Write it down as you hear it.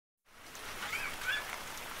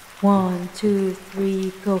1, 2,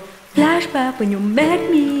 3, go. Flashback when you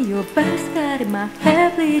met me, your best cut in my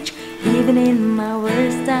hair bleach. Even in my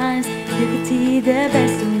worst times, you could see the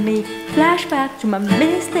best of me. Flashback to my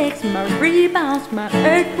mistakes, my rebounds, my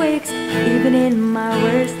earthquakes. Even in my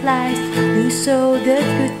worst lies, you saw the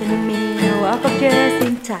good in me. And I walk up just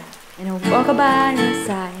in time, and I walk up by your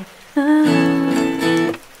side.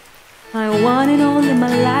 My one and only, my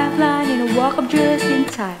lifeline, and I walk up just in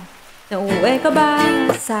time. Now wake up by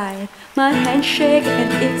your side. My handshake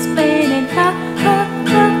and explaining how.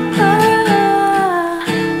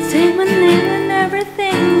 Say my name and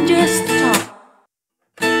everything, just talk.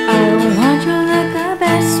 I don't want you like a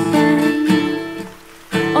best friend.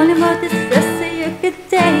 Only about this dress so you could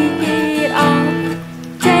take it off.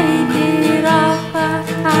 Take it off.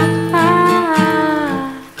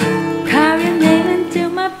 Carry your name into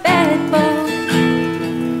my bedroom.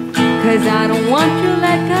 'Cause I don't want you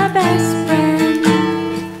like a best friend.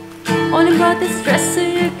 Only brought this dress so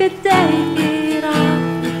you could take it off.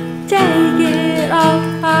 Take it off.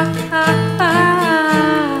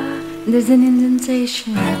 There's an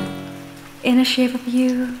indentation in the shape of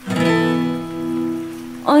you.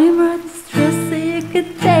 Only brought this dress so you could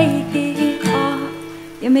take it off.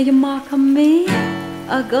 You made a mark on me,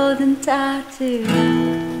 a golden tattoo.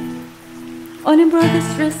 Only brought this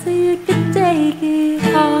dress so you could take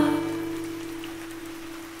it off.